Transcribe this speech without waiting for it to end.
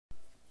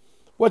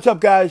What's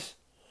up, guys?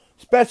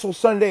 Special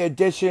Sunday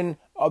edition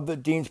of the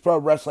Dean's Pro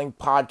Wrestling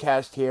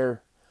Podcast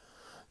here.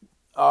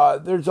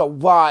 There's a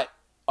lot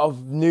of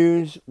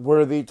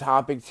newsworthy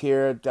topics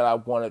here that I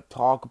want to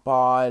talk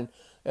about,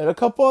 and a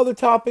couple other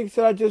topics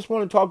that I just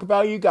want to talk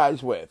about you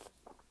guys with.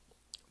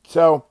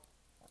 So,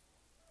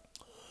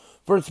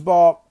 first of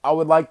all, I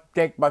would like to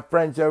thank my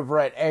friends over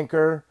at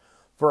Anchor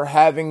for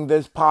having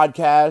this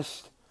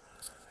podcast.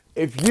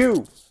 If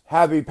you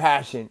have a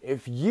passion,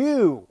 if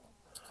you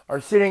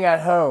are sitting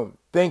at home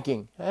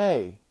thinking,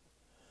 hey,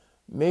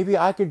 maybe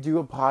I could do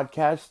a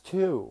podcast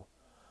too.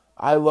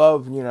 I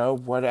love,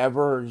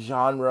 whatever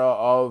genre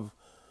of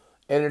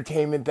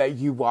entertainment that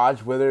you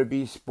watch, whether it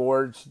be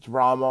sports,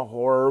 drama,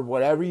 horror,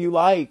 whatever you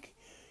like.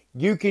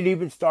 You can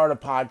even start a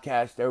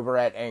podcast over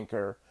at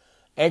Anchor.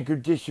 Anchor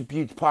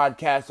distributes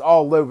podcasts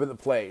all over the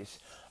place.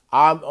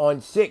 I'm on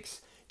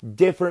 6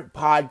 different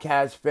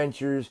podcast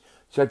ventures,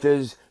 such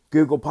as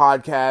Google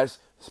Podcasts,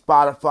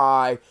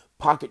 Spotify,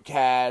 Pocket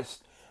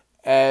Cast,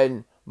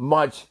 and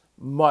much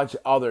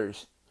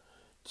others.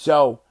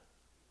 So,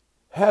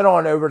 head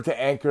on over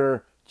to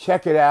Anchor.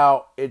 Check it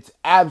out. It's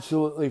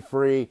absolutely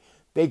free.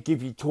 They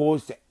give you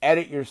tools to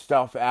edit your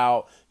stuff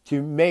out,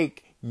 to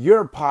make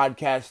your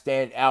podcast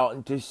stand out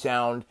and to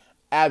sound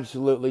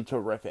absolutely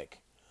terrific.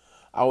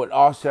 I would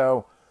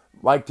also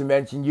like to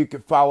mention you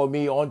can follow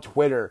me on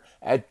Twitter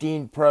at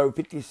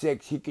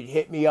DeanPro56. You can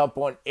hit me up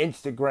on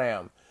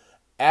Instagram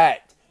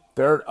at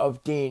Third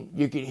of Dean.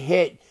 You can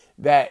hit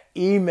that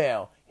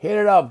email. Hit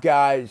it up,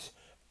 guys,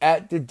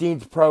 at the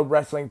Dean's Pro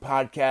Wrestling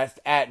Podcast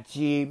at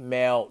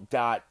gmail.com.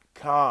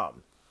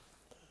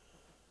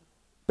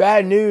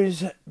 Bad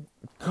news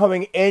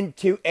coming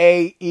into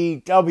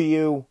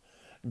AEW.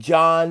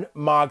 Jon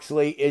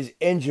Moxley is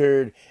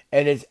injured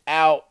and is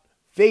out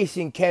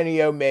facing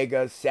Kenny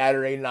Omega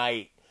Saturday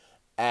night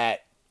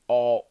at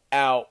All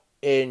Out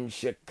in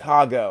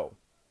Chicago.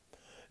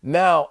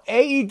 Now,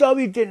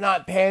 AEW did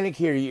not panic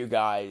here, you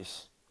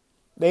guys.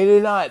 They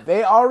did not.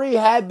 They already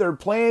had their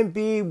plan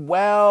B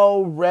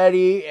well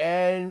ready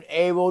and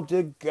able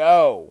to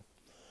go.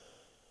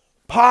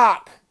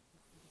 Pac,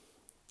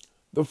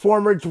 the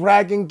former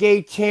Dragon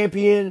Gate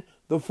champion,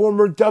 the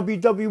former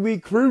WWE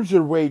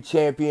Cruiserweight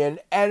champion,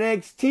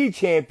 NXT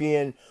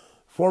champion,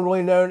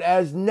 formerly known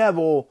as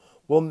Neville,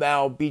 will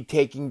now be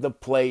taking the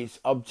place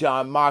of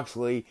Jon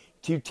Moxley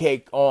to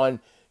take on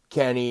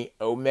Kenny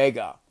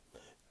Omega.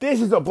 This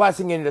is a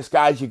blessing in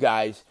disguise, you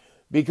guys,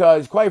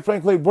 because quite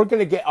frankly, we're going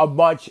to get a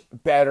much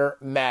better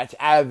match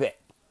out of it.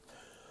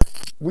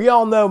 We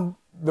all know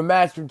the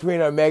match between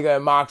Omega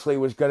and Moxley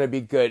was going to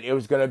be good. It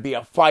was going to be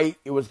a fight.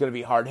 It was going to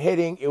be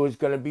hard-hitting. It was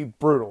going to be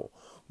brutal.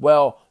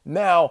 Well,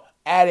 now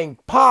adding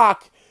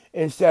Pac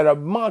instead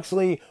of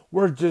Moxley,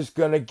 we're just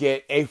going to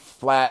get a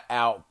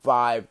flat-out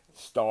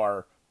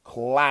 5-star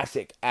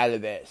classic out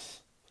of this.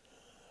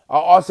 I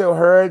also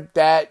heard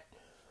that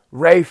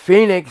Rey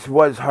Fenix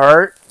was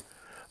hurt,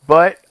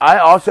 but I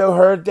also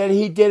heard that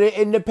he did an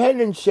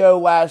independent show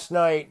last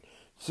night.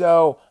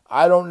 So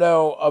I don't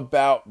know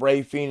about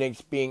Rey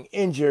Fenix being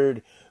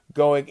injured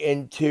going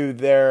into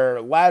their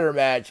ladder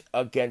match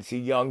against the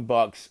Young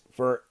Bucks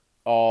for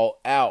All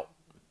Out.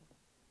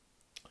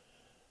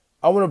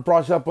 I want to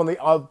brush up on the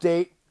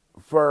update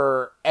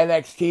for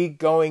NXT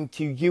going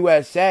to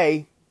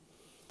USA.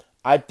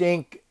 I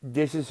think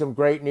this is some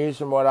great news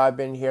from what I've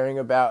been hearing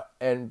about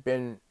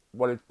and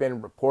what it's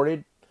been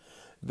reported,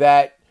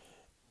 that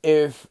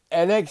if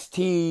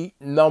NXT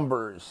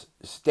numbers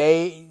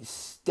stay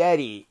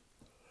steady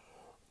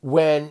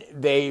when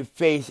they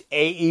face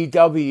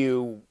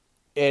AEW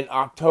in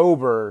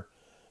October,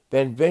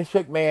 then Vince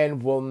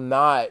McMahon will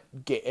not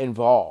get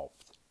involved.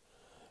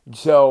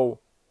 So,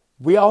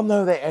 we all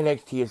know that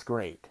NXT is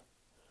great.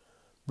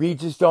 We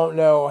just don't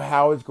know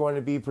how it's going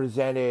to be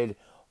presented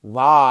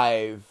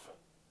live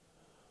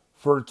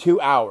for 2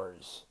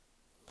 hours.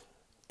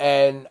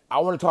 And I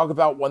want to talk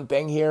about one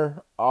thing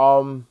here.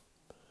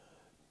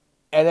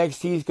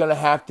 NXT is going to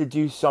have to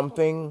do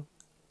something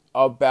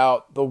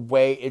about the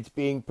way it's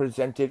being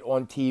presented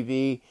on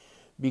TV,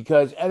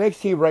 because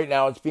NXT right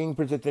now is being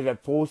presented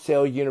at Full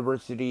Sail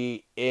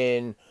University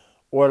in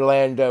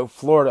Orlando,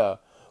 Florida,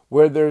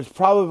 where there's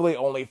probably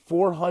only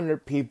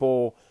 400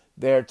 people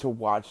there to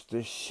watch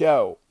the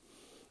show.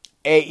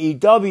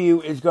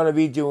 AEW is going to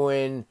be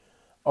doing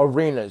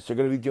arenas. They're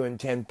going to be doing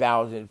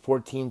 10,000,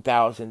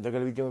 14,000. They're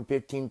going to be doing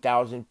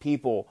 15,000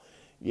 people.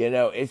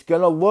 It's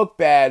going to look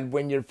bad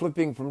when you're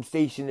flipping from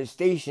station to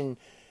station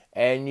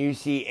and you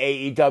see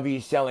AEW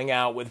selling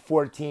out with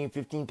 14,000,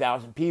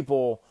 15,000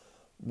 people,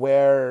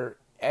 where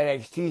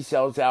NXT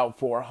sells out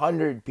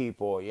 400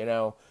 people.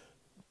 The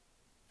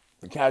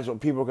casual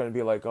people are going to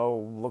be like, oh,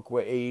 look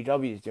what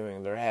AEW is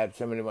doing. They have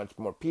so many much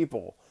more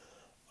people.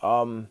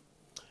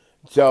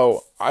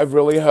 So I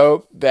really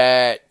hope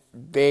that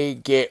they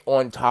get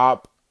on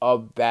top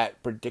of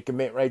that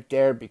predicament right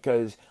there,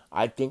 because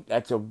I think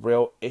that's a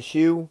real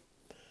issue.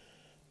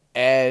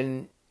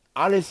 And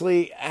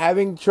honestly,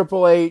 having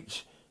Triple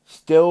H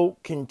still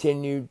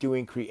continue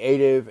doing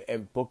creative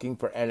and booking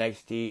for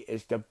NXT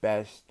is the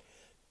best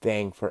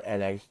thing for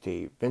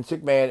NXT. Vince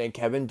McMahon and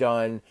Kevin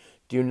Dunn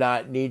do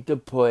not need to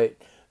put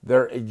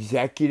their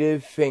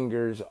executive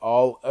fingers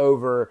all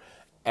over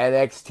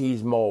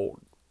NXT's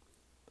mold.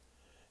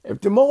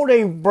 If the mold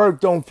ain't broke,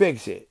 don't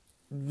fix it.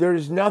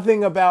 There's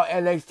nothing about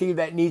NXT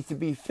that needs to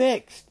be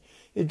fixed.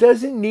 It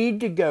doesn't need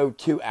to go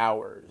 2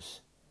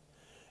 hours.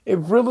 It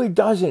really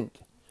doesn't.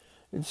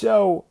 And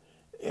so,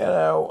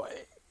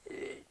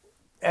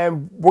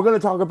 and we're going to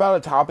talk about a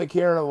topic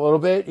here in a little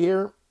bit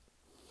here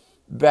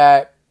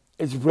that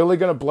is really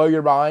going to blow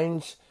your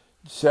minds.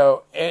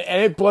 So,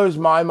 and it blows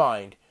my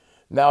mind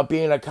now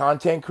being a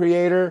content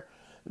creator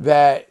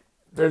that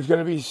there's going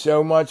to be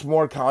so much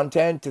more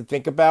content to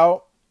think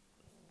about.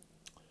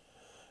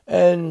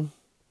 And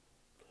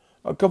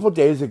a couple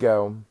days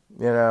ago,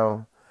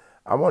 I'm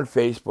on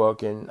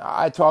Facebook and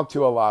I talk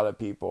to a lot of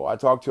people. I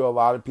talk to a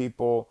lot of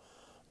people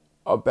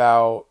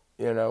about,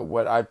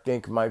 what I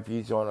think my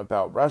views on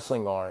about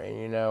wrestling are.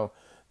 And,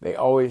 they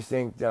always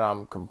think that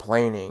I'm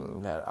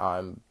complaining, that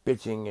I'm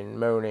bitching and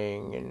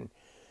moaning and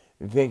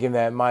thinking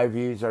that my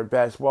views are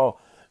best. Well,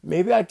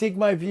 maybe I think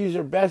my views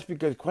are best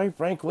because, quite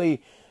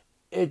frankly,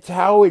 it's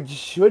how it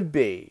should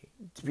be.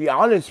 To be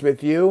honest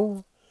with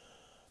you.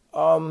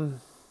 But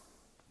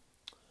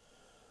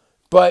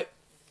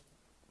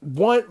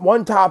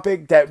one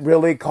topic that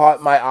really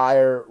caught my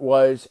ire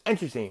was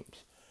entrance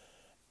themes.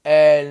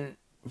 And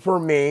for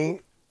me,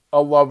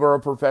 a lover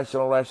of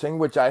professional wrestling,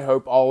 which I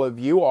hope all of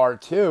you are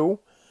too,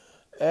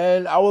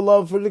 and I would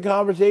love for the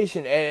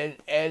conversation.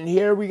 And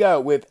here we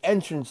go with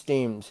entrance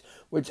themes,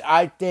 which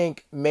I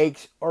think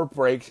makes or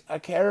breaks a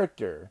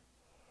character.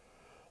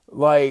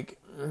 Like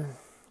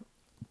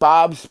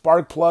Bob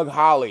Sparkplug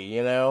Holly,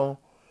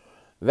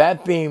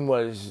 that theme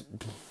was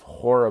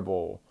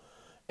horrible.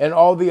 And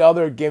all the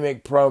other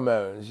gimmick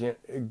promos,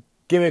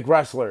 gimmick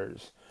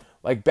wrestlers,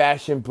 like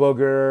Bastion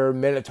Booger,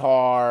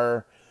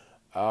 Minotaur,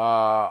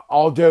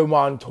 Aldo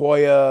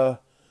Montoya.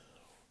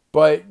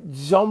 But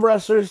some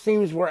wrestlers'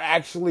 themes were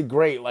actually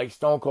great, like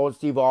Stone Cold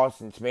Steve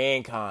Austin's,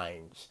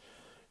 Mankind's,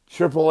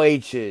 Triple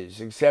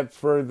H's, except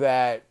for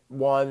that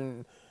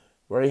one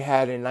where he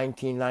had in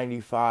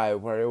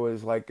 1995, where it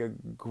was like a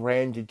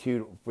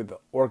granditude with the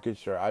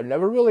orchestra. I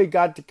never really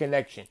got the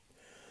connection.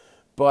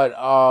 But,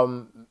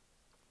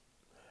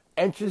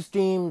 entrance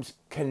themes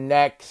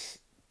connects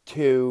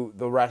to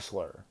the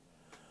wrestler.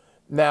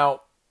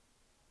 Now,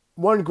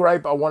 one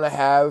gripe I want to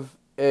have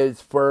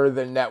is for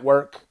the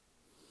network,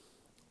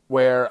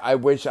 where I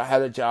wish I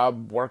had a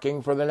job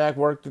working for the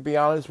network, to be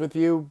honest with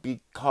you,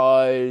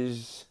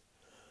 because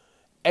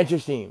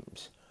entrance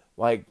themes,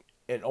 like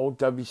in old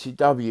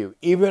WCW,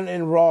 even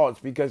in Raw, it's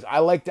because I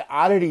like the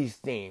Oddities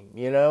theme,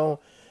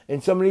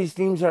 and some of these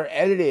themes are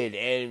edited,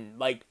 and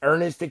like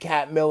Ernest the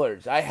Cat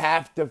Miller's, I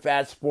have to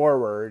fast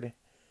forward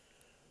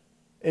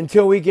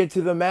until we get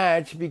to the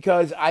match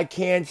because I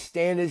can't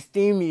stand his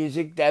theme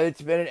music that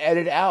it's been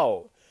edited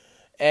out.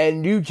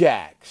 And New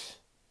Jacks,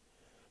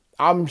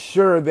 I'm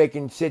sure they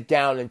can sit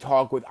down and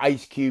talk with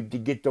Ice Cube to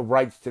get the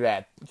rights to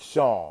that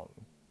song.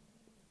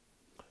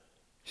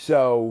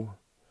 So,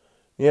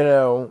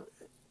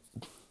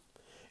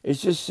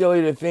 it's just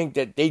silly to think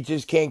that they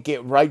just can't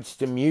get rights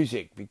to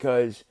music,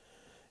 because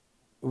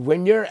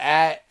when you're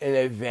at an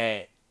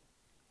event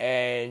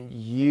and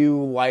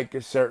you like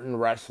a certain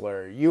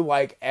wrestler, you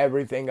like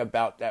everything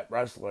about that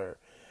wrestler,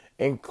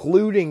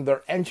 including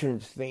their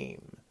entrance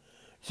theme.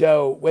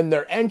 So when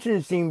their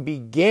entrance theme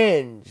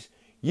begins,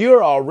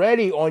 you're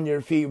already on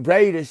your feet,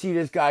 ready to see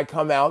this guy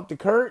come out the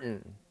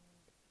curtain.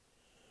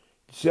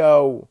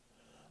 So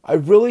I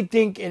really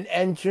think an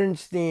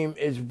entrance theme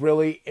is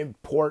really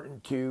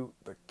important to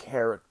the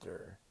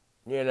character.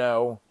 It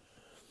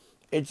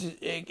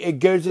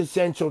goes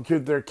essential to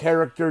their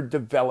character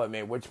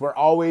development, which we're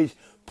always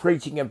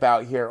preaching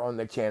about here on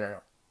the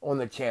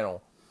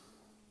channel.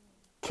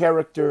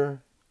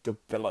 Character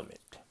development.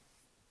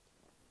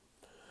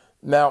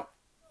 Now,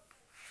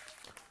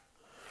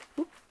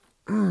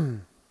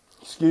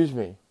 excuse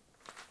me.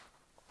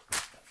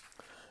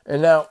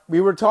 And now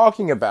we were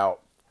talking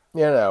about,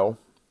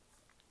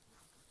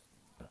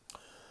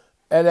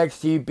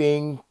 NXT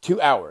being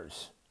 2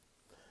 hours.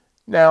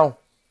 Now,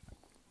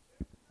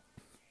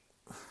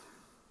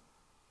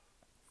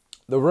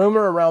 the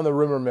rumor around the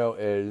rumor mill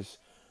is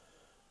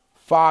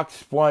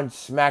Fox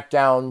wants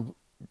SmackDown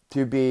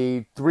to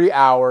be 3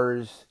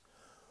 hours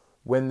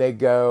when they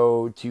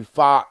go to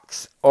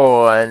Fox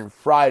on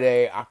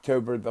Friday,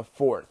 October the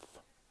 4th.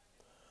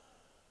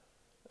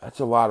 That's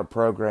a lot of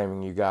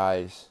programming, you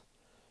guys.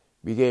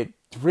 We get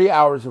 3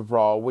 hours of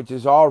Raw, which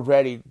is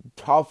already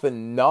tough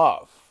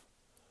enough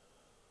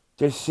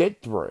to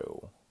sit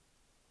through.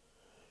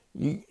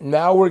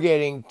 Now we're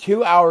getting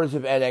 2 hours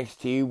of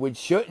NXT, which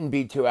shouldn't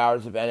be 2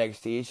 hours of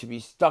NXT. It should be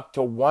stuck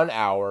to 1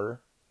 hour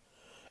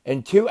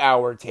and 2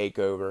 hour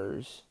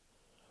takeovers,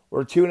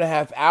 or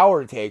 2.5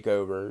 hour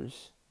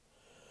takeovers.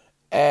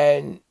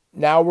 And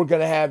now we're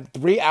going to have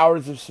 3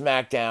 hours of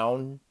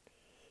SmackDown,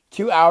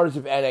 2 hours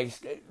of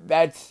NXT.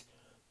 That's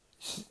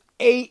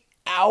 8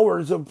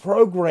 hours of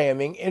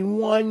programming in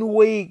 1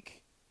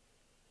 week.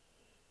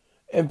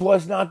 And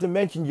plus, not to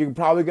mention, you're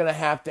probably going to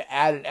have to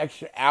add an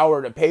extra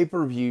hour to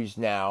pay-per-views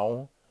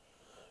now.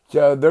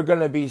 So they're going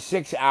to be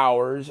 6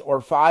 hours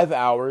or 5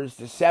 hours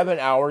to 7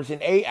 hours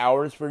and 8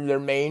 hours for their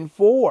main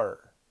 4.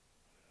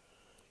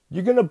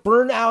 You're going to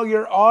burn out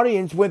your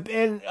audience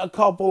within a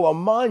couple of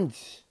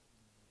months.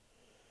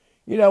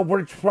 You know,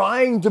 we're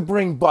trying to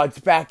bring butts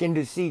back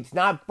into seats,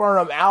 not burn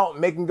them out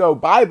and make them go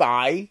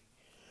bye-bye.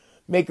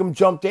 Make them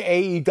jump to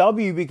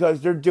AEW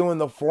because they're doing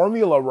the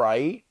formula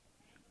right.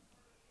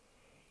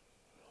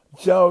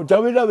 So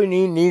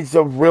WWE needs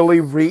to really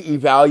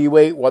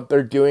reevaluate what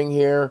they're doing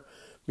here,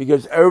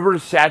 because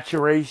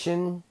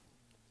oversaturation,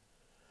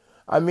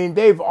 I mean,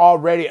 they've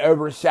already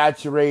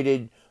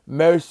oversaturated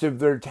most of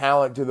their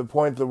talent to the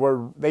point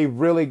where they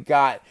really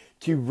got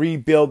to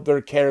rebuild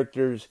their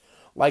characters,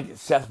 like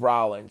Seth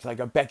Rollins, like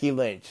a Becky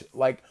Lynch,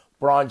 like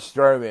Braun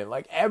Strowman,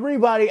 like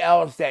everybody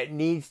else that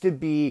needs to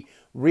be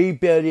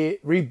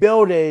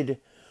rebuilded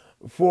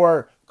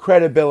for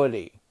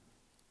credibility.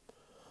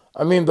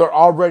 I mean, they're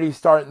already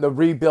starting to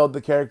rebuild the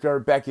character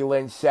of Becky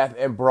Lynch, Seth,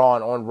 and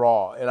Braun on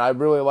Raw. And I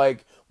really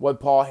like what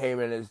Paul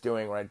Heyman is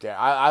doing right there.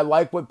 I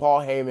like what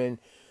Paul Heyman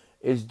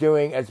is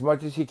doing as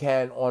much as he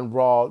can on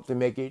Raw to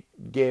make it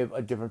give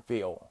a different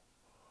feel.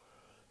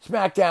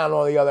 SmackDown,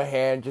 on the other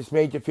hand, just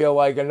made you feel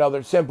like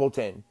another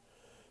simpleton.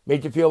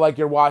 Made you feel like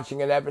you're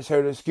watching an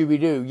episode of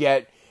Scooby-Doo.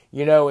 Yet,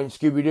 you know, in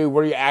Scooby-Doo,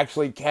 where you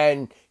actually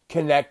can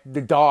connect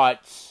the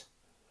dots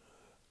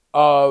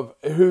of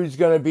who's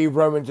going to be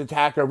Roman's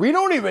attacker. We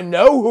don't even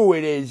know who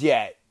it is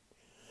yet.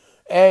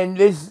 And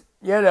this,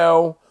 you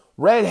know,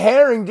 red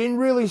herring didn't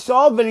really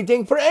solve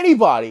anything for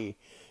anybody.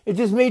 It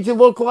just made you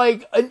look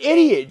like an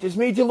idiot. Just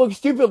made you look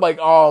stupid. Like,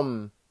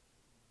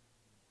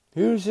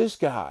 who's this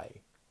guy?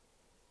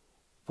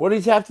 What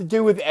does he have to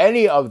do with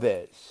any of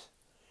this?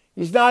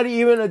 He's not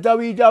even a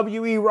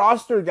WWE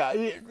roster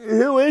guy.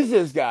 Who is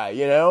this guy,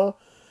 you know?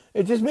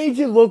 It just made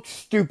you look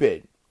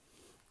stupid.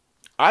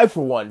 I,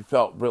 for one,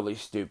 felt really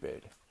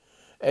stupid.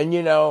 And,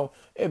 you know,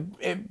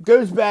 it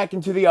goes back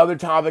into the other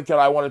topic that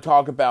I want to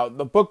talk about,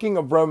 the booking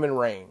of Roman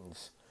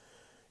Reigns.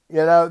 You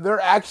know, they're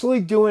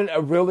actually doing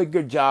a really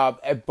good job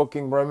at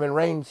booking Roman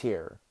Reigns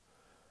here.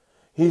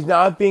 He's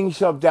not being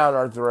shoved down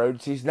our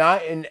throats. He's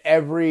not in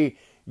every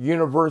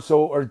Universal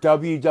or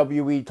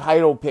WWE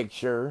title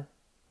picture.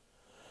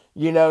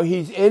 You know,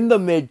 he's in the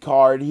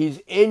mid-card.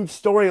 He's in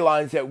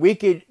storylines that we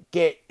could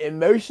get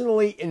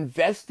emotionally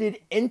invested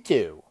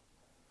into.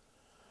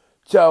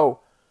 So,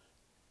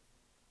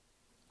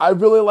 I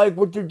really like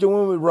what they're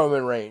doing with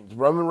Roman Reigns.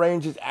 Roman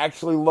Reigns is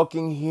actually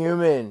looking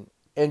human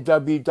in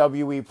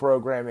WWE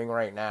programming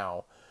right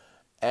now.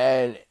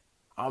 And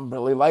I'm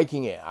really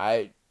liking it.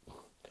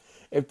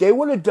 If they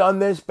would have done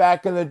this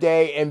back in the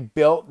day and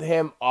built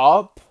him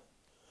up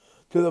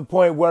to the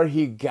point where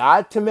he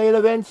got to main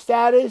event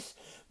status,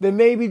 then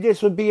maybe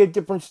this would be a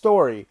different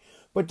story.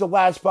 But the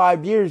last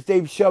 5 years,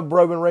 they've shoved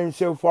Roman Reigns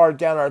so far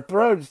down our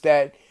throats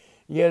that,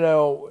 you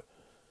know,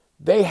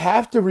 they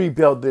have to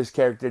rebuild this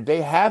character.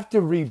 They have to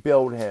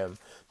rebuild him.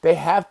 They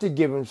have to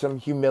give him some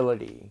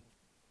humility.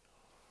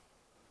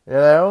 You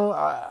know,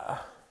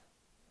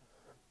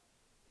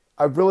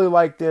 I really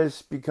like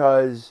this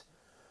because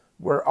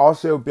we're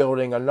also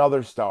building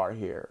another star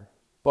here,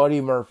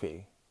 Buddy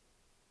Murphy.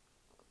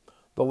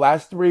 The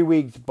last 3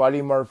 weeks,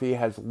 Buddy Murphy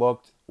has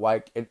looked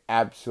like an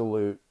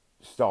absolute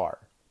star.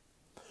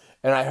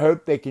 And I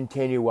hope they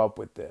continue up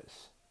with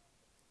this.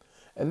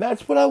 And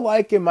that's what I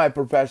like in my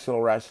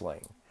professional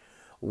wrestling.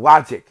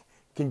 Logic,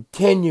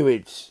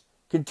 continuous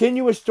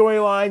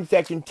storylines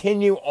that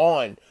continue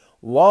on,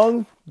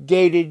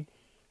 long-dated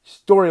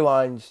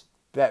storylines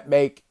that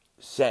make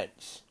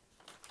sense.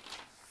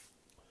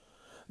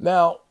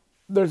 Now,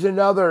 there's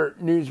another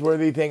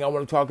newsworthy thing I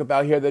want to talk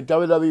about here. That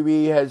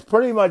WWE has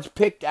pretty much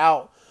picked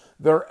out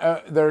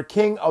their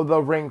King of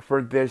the Ring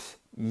for this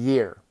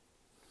year.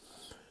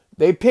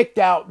 They picked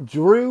out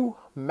Drew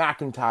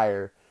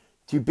McIntyre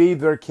to be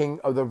their King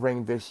of the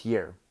Ring this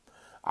year.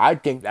 I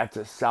think that's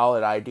a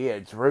solid idea.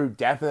 Drew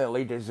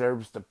definitely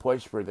deserves the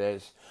push for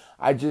this.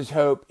 I just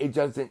hope it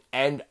doesn't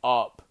end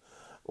up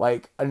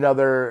like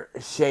another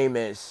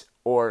Sheamus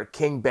or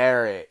King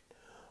Barrett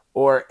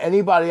or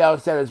anybody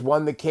else that has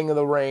won the King of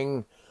the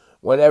Ring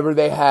whenever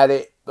they had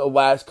it the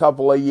last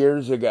couple of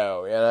years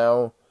ago, you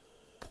know.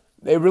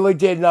 They really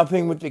did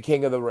nothing with the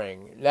King of the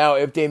Ring. Now,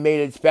 if they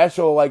made it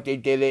special like they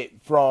did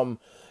it from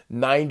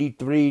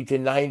 93 to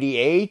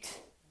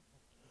 98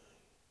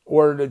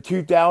 or to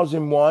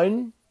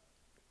 2001,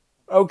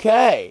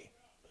 okay,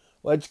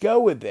 let's go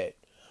with it.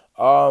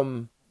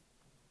 I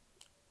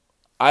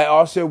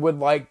also would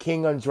like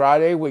King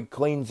Andrade with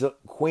Queen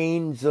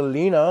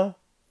Zelina.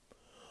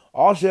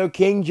 Also,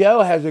 King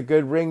Joe has a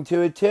good ring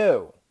to it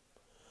too.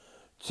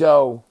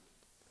 So,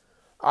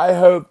 I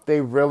hope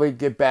they really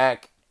get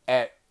back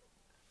at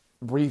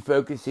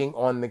refocusing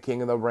on the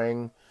King of the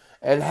Ring.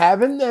 And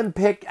having them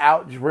pick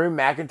out Drew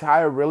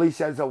McIntyre really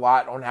says a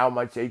lot on how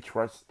much they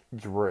trust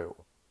Drew.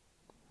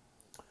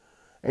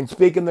 And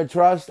speaking of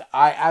trust,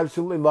 I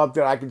absolutely love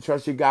that I can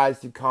trust you guys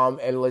to come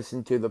and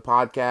listen to the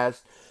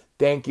podcast.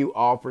 thank you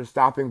all for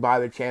stopping by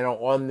the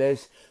channel on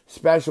this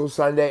special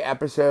Sunday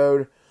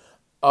episode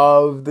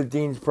of the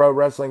Dean's Pro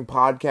Wrestling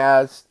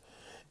Podcast.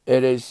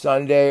 It is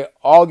Sunday,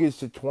 August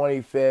the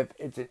 25th.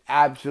 It's an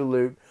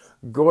absolute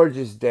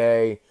gorgeous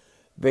day.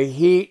 The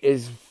heat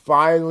is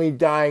finally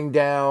dying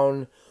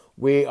down.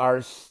 We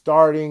are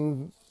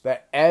starting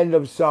the end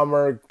of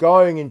summer,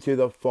 going into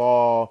the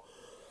fall.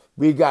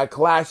 We got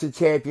Clash of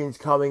Champions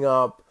coming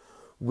up.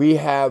 We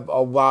have a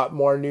lot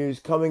more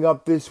news coming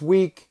up this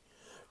week.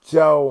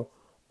 So,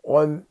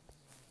 on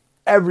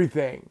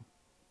everything,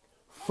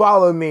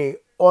 follow me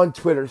on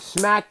Twitter.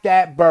 Smack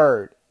that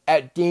bird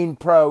at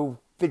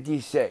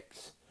DeanPro56.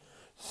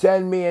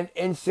 Send me an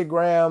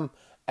Instagram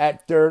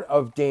at Third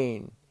of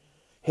Dean.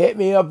 Hit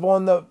me up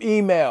on the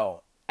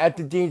email at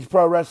the Dean's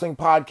Pro Wrestling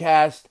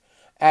Podcast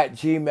at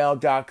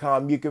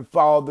gmail.com. You can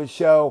follow the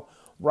show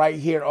right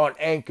here on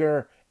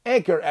Anchor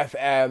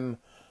FM,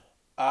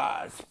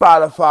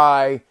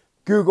 Spotify,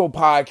 Google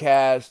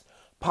Podcast,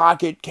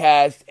 Pocket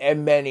Cast,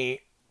 and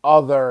many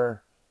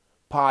other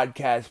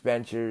podcast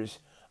ventures.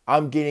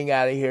 I'm getting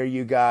out of here,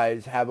 you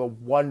guys. Have a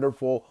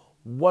wonderful,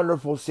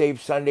 wonderful,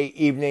 safe Sunday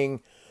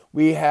evening.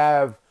 We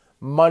have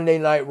Monday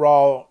Night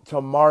Raw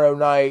tomorrow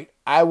night.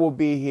 I will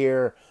be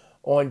here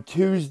on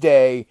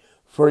Tuesday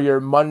for your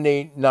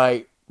Monday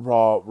Night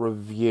Raw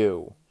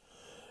review.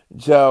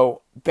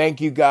 So, thank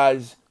you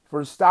guys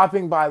for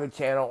stopping by the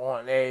channel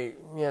on a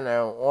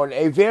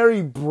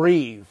very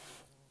brief,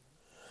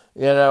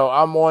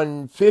 I'm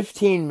on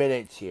 15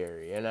 minutes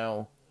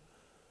here,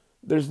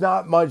 There's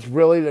not much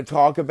really to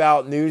talk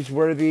about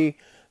newsworthy.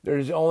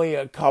 There's only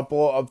a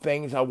couple of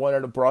things I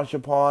wanted to brush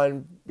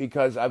upon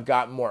because I've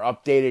got more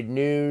updated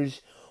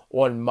news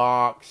on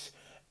Mox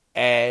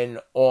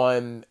and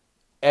on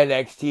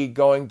NXT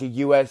going to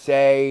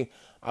USA.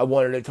 I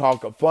wanted to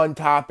talk a fun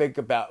topic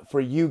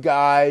for you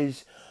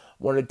guys.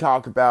 I want to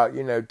talk about,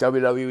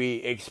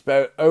 WWE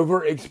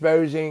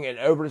overexposing and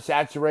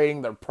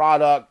oversaturating their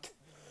product.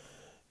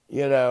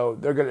 We're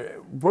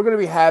gonna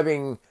be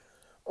having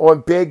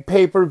on big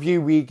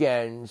pay-per-view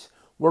weekends.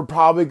 We're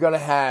probably gonna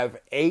have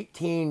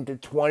 18 to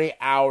 20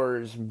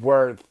 hours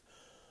worth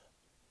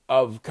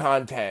of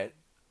content,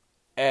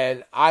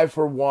 and I,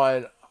 for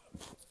one,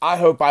 I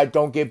hope I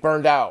don't get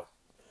burned out,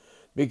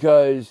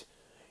 because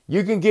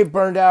you can get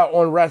burned out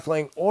on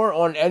wrestling or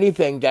on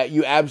anything that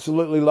you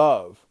absolutely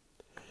love,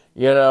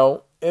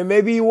 and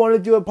maybe you want to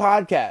do a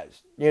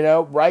podcast,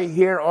 right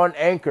here on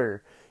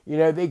Anchor.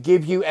 They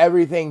give you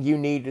everything you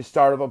need to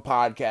start up a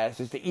podcast.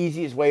 It's the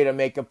easiest way to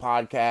make a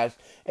podcast,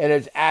 and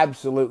it's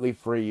absolutely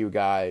free, you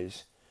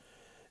guys.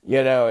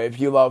 If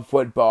you love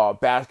football,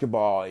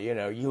 basketball, you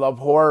love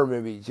horror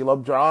movies, you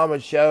love drama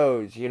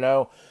shows,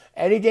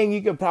 anything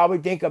you could probably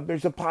think of,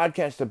 there's a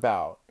podcast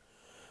about.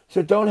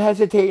 So don't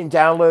hesitate and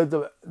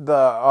download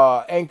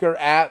the Anchor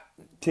app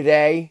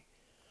today.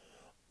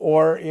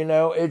 Or,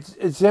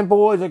 it's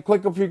simple as a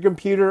click of your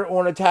computer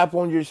or a tap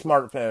on your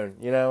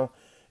smartphone,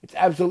 It's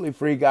absolutely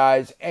free,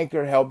 guys.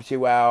 Anchor helps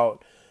you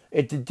out.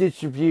 It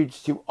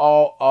distributes to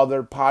all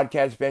other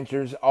podcast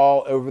ventures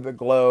all over the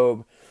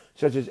globe,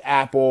 such as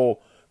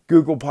Apple,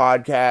 Google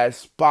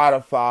Podcasts,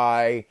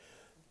 Spotify,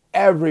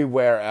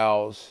 everywhere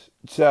else.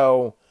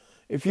 So,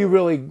 if you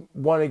really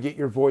want to get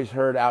your voice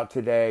heard out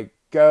today,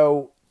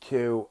 go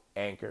to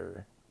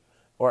Anchor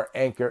or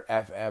Anchor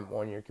FM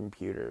on your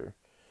computer.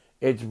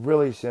 It's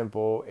really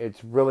simple.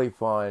 It's really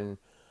fun.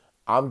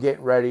 I'm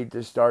getting ready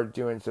to start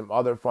doing some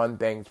other fun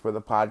things for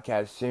the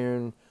podcast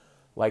soon,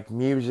 like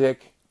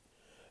music.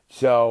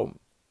 So,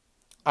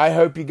 I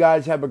hope you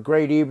guys have a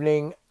great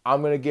evening.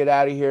 I'm going to get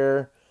out of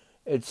here.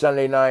 It's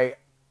Sunday night.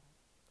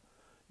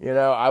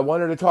 I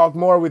wanted to talk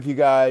more with you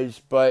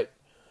guys, but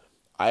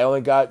I only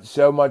got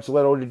so much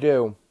little to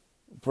do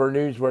for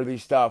newsworthy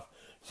stuff.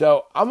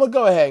 So, I'm going to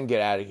go ahead and get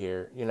out of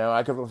here.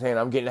 I keep on saying,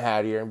 I'm getting out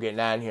of here,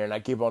 and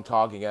I keep on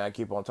talking, and I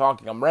keep on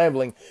talking. I'm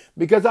rambling,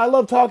 because I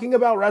love talking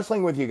about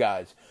wrestling with you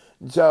guys.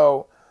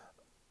 So,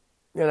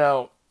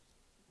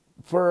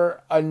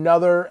 for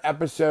another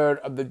episode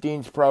of the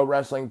Dean's Pro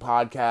Wrestling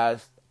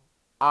Podcast,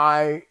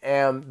 I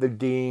am the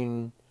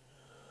Dean,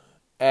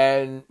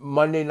 and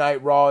Monday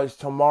Night Raw is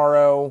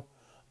tomorrow.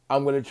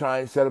 I'm going to try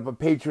and set up a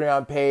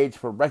Patreon page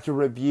for retro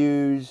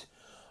reviews.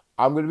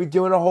 I'm going to be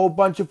doing a whole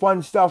bunch of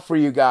fun stuff for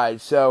you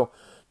guys. So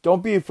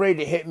don't be afraid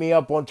to hit me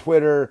up on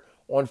Twitter,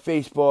 on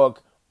Facebook.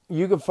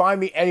 You can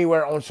find me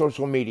anywhere on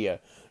social media.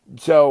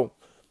 So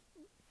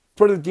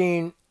for the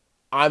Dean,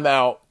 I'm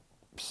out.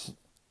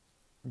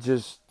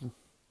 Just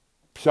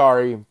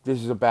sorry,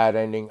 this is a bad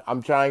ending.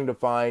 I'm trying to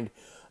find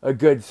a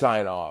good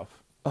sign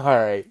off. All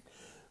right.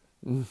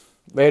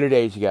 Later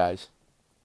days, you guys.